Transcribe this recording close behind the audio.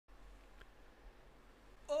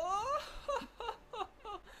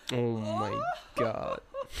Oh my god.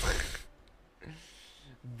 I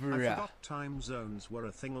forgot time zones were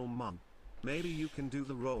a thing on Mum. Maybe you can do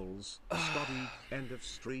the rolls. Skadi, end of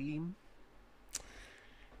stream.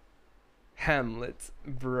 Hamlet,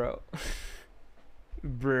 bro.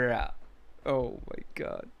 Bruh. Oh my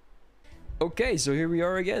god. Okay, so here we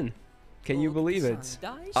are again. Can you believe it?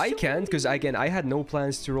 I can't, because again, I had no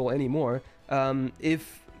plans to roll anymore.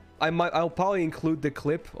 I'll probably include the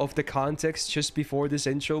clip of the context just before this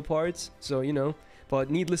intro part, so you know. But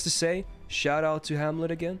needless to say, shout out to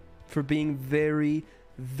Hamlet again for being very,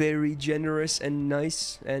 very generous and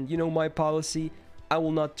nice. And you know my policy, I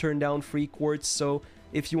will not turn down free quartz, so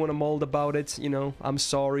if you want to mold about it, you know, I'm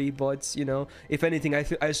sorry, but, you know, if anything, I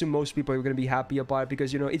assume most people are going to be happy about it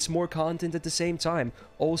because, you know, it's more content at the same time.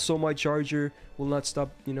 Also, my charger will not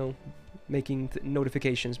stop, you know, making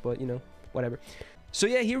notifications, but, you know, whatever. So,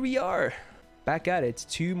 yeah, here we are. Back at it.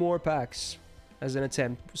 2 more packs as an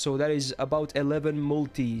attempt. So, that is about 11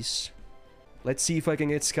 multis. Let's see if I can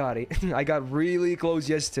get skadi. I got really close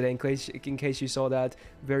yesterday in case you saw that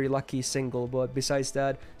very lucky single, but besides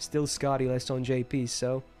that, still skadi less on JP,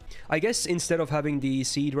 so... I guess instead of having the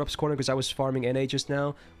seed drops corner, because I was farming NA just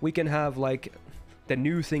now, we can have, like, the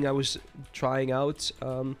new thing I was trying out.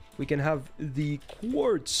 We can have the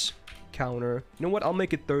quartz counter. You know what, I'll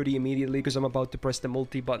make it 30 immediately, because I'm about to press the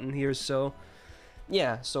multi button here, so...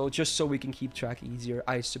 Yeah, so just so we can keep track easier,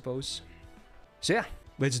 I suppose. So yeah.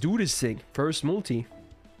 Let's do this thing. First multi.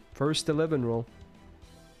 First 11 roll.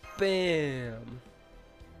 Bam.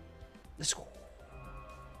 Let's go.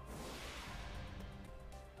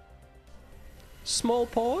 Small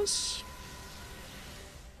pause.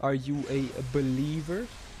 Are you a believer?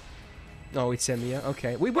 Oh, it's EMIYA.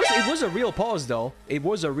 Okay. It was a real pause, though. It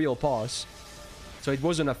was a real pause. So it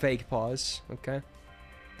wasn't a fake pause. Okay.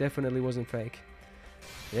 Definitely wasn't fake.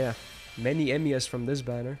 Yeah. Many EMIYAs from this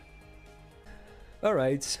banner.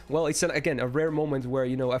 Alright, well, it's again a rare moment where,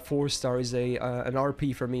 you know, a 4-star is an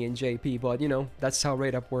RP for me in JP, but you know, that's how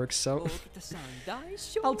rate up works, so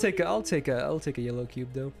I'll take a yellow cube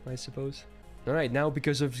though, I suppose. Alright, now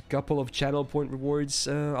because of a couple of channel point rewards,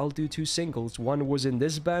 I'll do 2 singles. One was in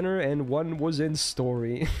this banner and one was in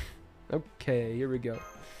story. Okay, here we go.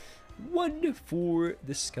 1 for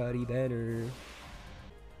the skadi banner.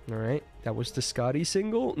 Alright, that was the skadi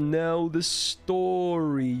single. Now the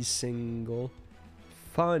story single.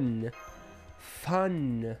 Fun.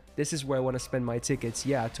 Fun. This is where I want to spend my tickets.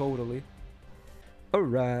 Yeah, totally.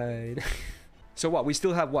 Alright. So what? We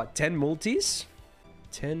still have, what, 10 multis?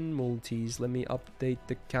 10 multis. Let me update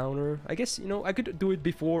the counter. I guess, you know, I could do it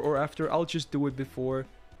before or after. I'll just do it before.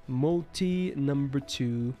 Multi number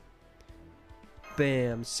 2.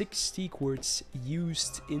 Bam. 60 quartz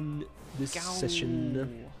used in this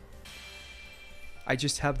session. I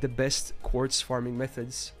just have the best quartz farming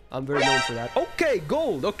methods. I'm very known for that. Okay,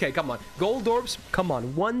 gold. Okay, come on. Gold orbs. Come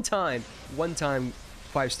on. One time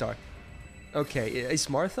 5-star. Okay, is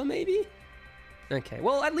Martha maybe? Okay,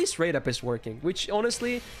 well, at least rate up is working, which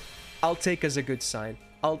honestly, I'll take as a good sign.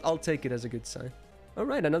 I'll take it as a good sign. All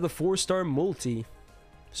right, another 4-star multi.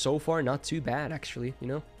 So far, not too bad, actually, you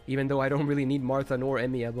know? Even though I don't really need Martha nor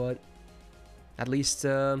EMIYA, but at least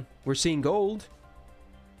we're seeing gold.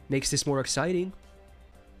 Makes this more exciting.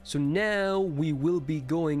 So now we will be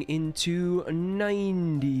going into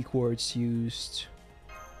 90 quartz used.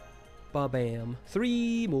 Ba-bam.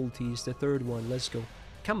 3 multis, the 3rd one. Let's go.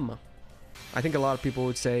 Come on. I think a lot of people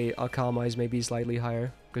would say Akama is maybe slightly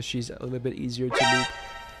higher because she's a little bit easier to loop.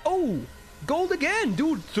 Oh! Gold again!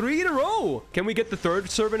 Dude, 3 in a row! Can we get the 3rd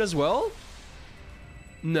servant as well?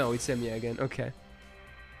 No, it's EMIYA again. Okay.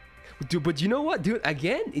 Dude, but you know what, dude?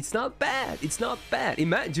 Again, it's not bad. It's not bad.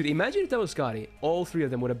 Dude, imagine if that was skadi. All 3 of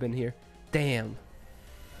them would have been here. Damn.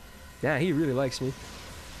 Yeah, he really likes me.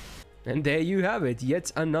 And there you have it.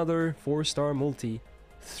 Yet another 4-star multi.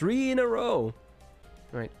 3 in a row.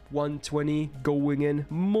 Alright, 120 going in.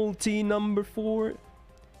 Multi number 4.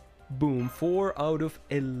 Boom. 4 out of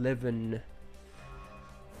 11.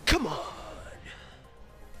 Come on.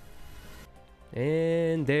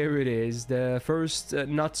 And there it is, the first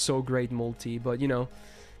not so great multi, but you know,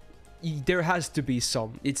 there has to be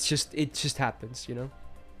some. It just happens, you know.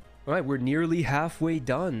 All right, we're nearly halfway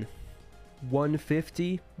done.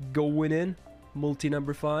 150 going in, multi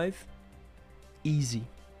number 5. Easy,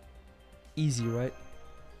 easy, right?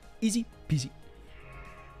 Easy peasy.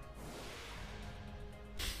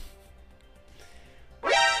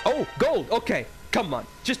 Oh, gold. Okay, come on,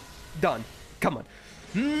 just done. Come on.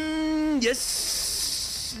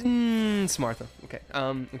 Yes. It's Martha. Okay.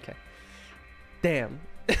 Okay. Damn.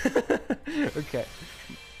 Okay.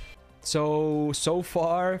 So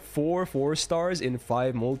far, 4 stars in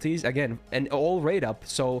 5 multis. Again, and all rate up.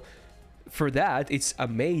 So for that, it's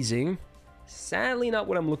amazing. Sadly, not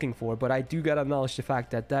what I'm looking for, but I do gotta acknowledge the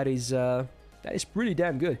fact that that is pretty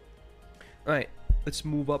damn good. All right, let's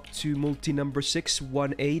move up to multi number 6,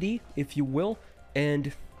 180, if you will.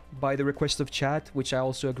 And by the request of chat, which I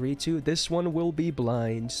also agree to, this one will be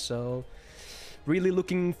blind. So really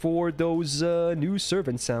looking for those new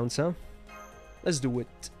servant sounds, huh? Let's do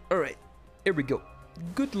it. All right, here we go.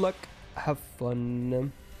 Good luck. Have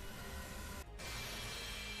fun.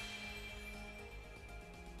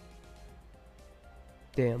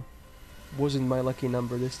 Damn. Wasn't my lucky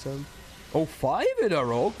number this time. Oh, 5 in a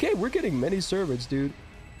row. Okay, we're getting many servants, dude.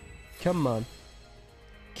 Come on.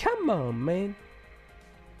 Come on, man.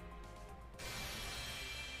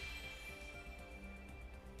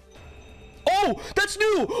 Oh, that's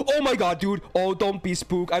new. Oh my god, dude. Oh, don't be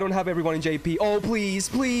spook. I don't have everyone in JP. Oh, please,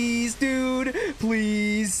 please, dude.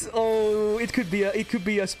 Please. Oh, it could be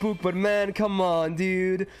a spook, but man, come on,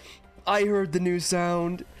 dude. I heard the new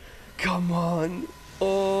sound. Come on.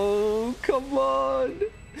 Oh, come on.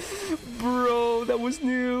 Bro, that was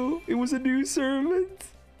new. It was a new servant.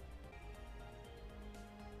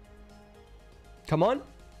 Come on.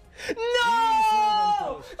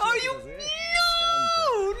 No! Are you?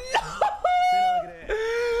 No! No!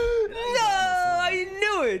 No! I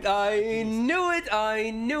knew it! I knew it! I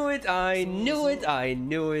knew it! I knew it! I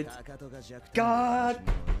knew it! God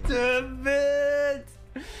damn it!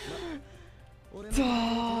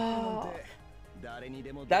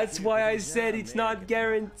 That's why I said it's not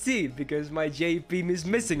guaranteed, because my JP is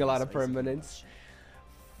missing a lot of permanents.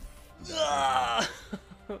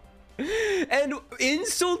 And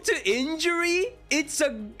insult to injury, it's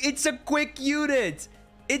a quick unit.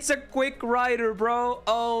 It's a quick rider, bro.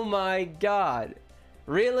 Oh my god.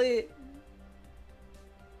 Really?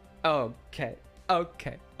 Okay.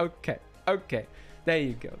 Okay. Okay. Okay. There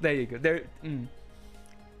you go. There you go. There.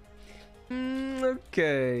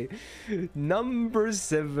 Okay. Number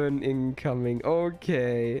 7 incoming.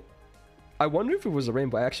 Okay. I wonder if it was a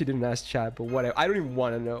rainbow. I actually didn't ask chat, but whatever. I don't even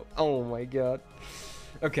want to know. Oh my god.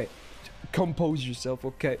 Okay. Compose yourself.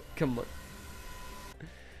 Okay. Come on.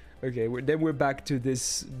 Okay. Then we're back to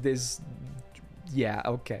this. Yeah.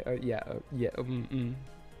 Okay. Yeah. Yeah.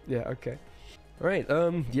 Okay. All right.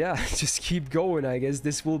 Yeah. Just keep going. I guess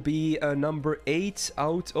this will be number 8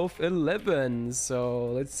 out of 11.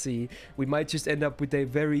 So let's see. We might just end up with a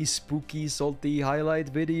very spooky, salty highlight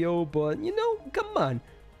video. But you know, come on.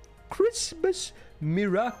 Christmas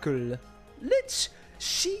miracle. Let's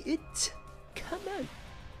see it. Come on.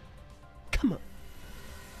 Come on.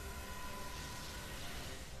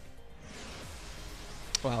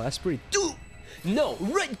 Wow, that's pretty. Dude, no,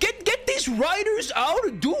 get these riders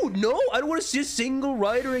out, dude. No, I don't want to see a single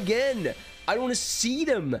rider again. I don't want to see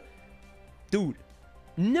them, dude.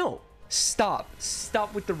 No, stop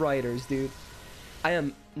with the riders, dude. I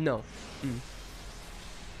am no.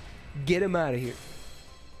 Get him out of here.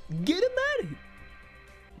 Get him out of here.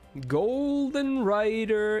 Golden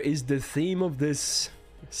Rider is the theme of this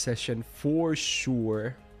session for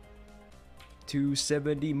sure.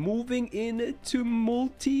 270, moving in to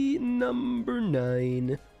multi number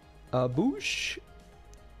 9. Abush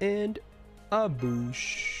and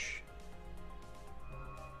Abush.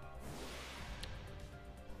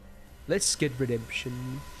 Let's get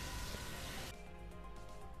redemption.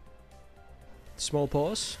 Small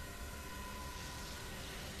pause.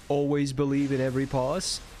 Always believe in every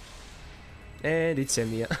pause. And it's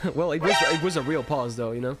EMIYA. Well, it was a real pause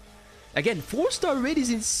though, you know. Again, 4-star rate is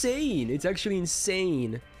insane. It's actually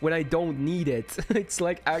insane when I don't need it. It's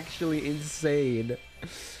like actually insane.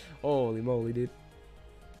 Holy moly, dude.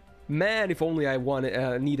 Man, if only I wanted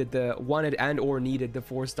and or needed the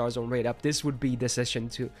 4 stars on rate up, this would be the session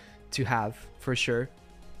to have for sure.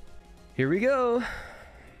 Here we go.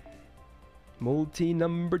 Multi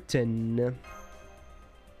number 10.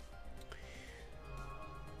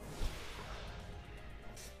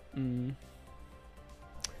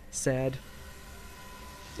 Sad.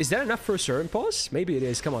 Is that enough for a certain pause? Maybe it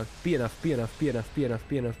is. Come on. Be enough. Be enough. Be enough. Be enough.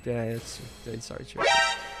 Be enough. Yeah, it's sorry. Sure.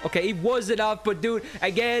 Okay, it was enough, but dude,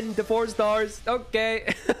 again, the 4 stars.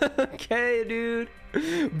 Okay. Okay, dude.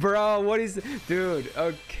 Bro, what is... Dude,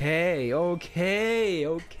 okay. Okay.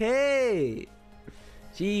 Okay.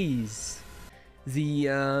 Jeez. The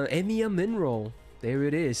EMIYA mineral. There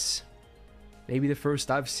it is. Maybe the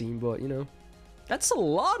first I've seen, but, you know. That's a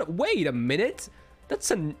lot. Wait a minute. That's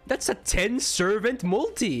a 10 servant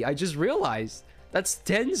multi. I just realized. That's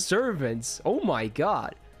 10 servants. Oh my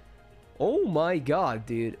god. Oh my god,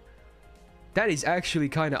 dude. That is actually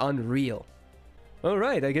kind of unreal.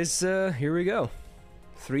 Alright, I guess here we go.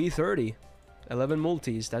 330. 11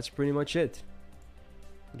 multis, that's pretty much it.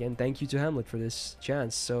 Again, thank you to Hamlet for this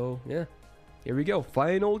chance. So, yeah. Here we go.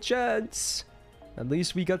 Final chance. At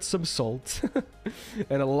least we got some salt.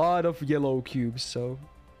 And a lot of yellow cubes, so...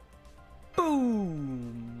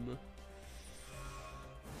 Boom!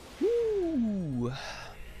 Woo!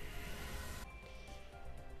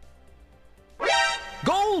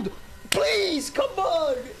 Gold! Please, come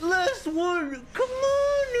on! Last one! Come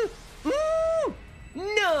on!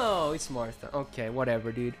 No! It's Martha. Okay,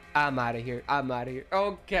 whatever, dude. I'm out of here. I'm out of here.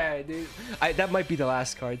 Okay, dude. That might be the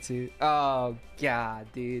last card, too. Oh, God,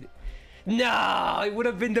 dude. No! It would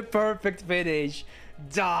have been the perfect finish.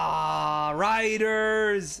 Duh!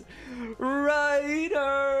 Riders!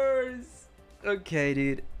 Riders! Okay,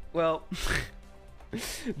 dude. Well,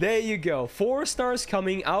 there you go. 4 stars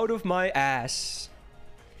coming out of my ass.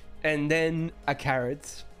 And then a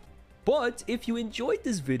carrot. But if you enjoyed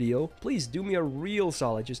this video, please do me a real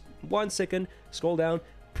solid. Just 1 second, scroll down,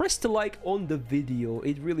 press the like on the video.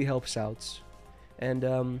 It really helps out.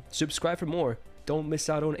 And subscribe for more. Don't miss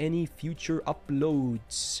out on any future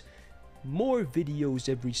uploads. More videos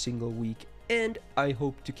every single week. And I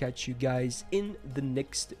hope to catch you guys in the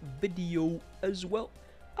next video as well.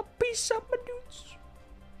 A peace out, my dudes.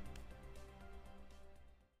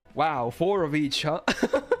 Wow, 4 of each, huh?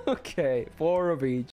 Okay, 4 of each.